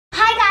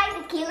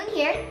Caitlin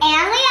here.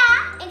 And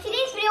Leah. In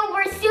today's video,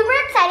 we're super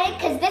excited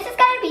because this is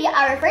going to be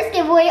our first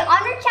giveaway on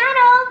our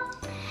channel.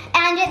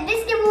 And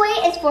this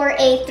giveaway is for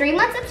a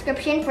 3-month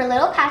subscription for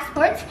Little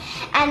Passports.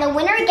 And the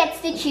winner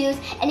gets to choose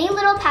any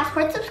Little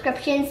Passport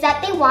subscriptions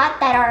that they want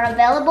that are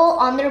available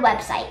on their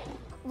website,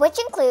 which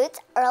includes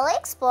Early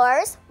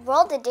Explorers,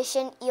 World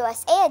Edition,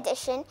 USA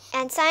Edition,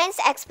 and Science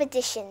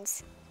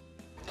Expeditions.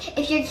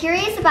 If you're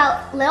curious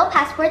about Little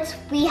Passports,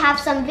 we have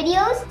some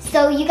videos,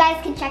 so you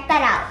guys can check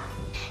that out.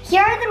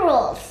 Here are the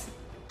rules.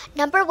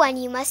 Number 1,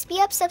 you must be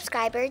a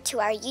subscriber to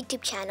our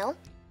YouTube channel.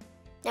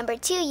 Number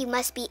 2, you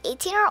must be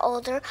 18 or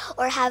older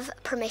or have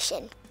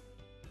permission.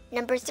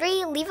 Number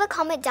 3, leave a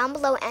comment down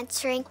below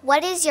answering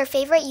what is your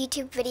favorite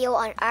YouTube video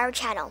on our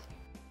channel.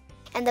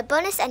 And the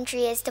bonus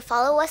entry is to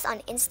follow us on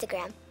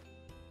Instagram.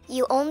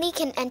 You only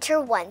can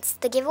enter once.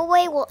 The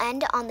giveaway will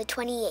end on the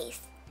 28th.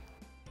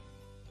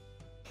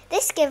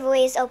 This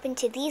giveaway is open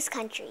to these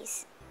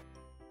countries.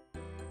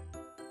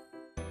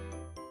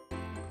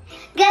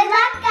 Good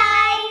luck,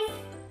 guys!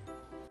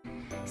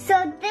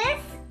 So this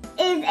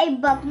is a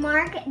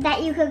bookmark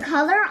that you could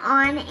color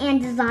on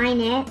and design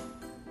it.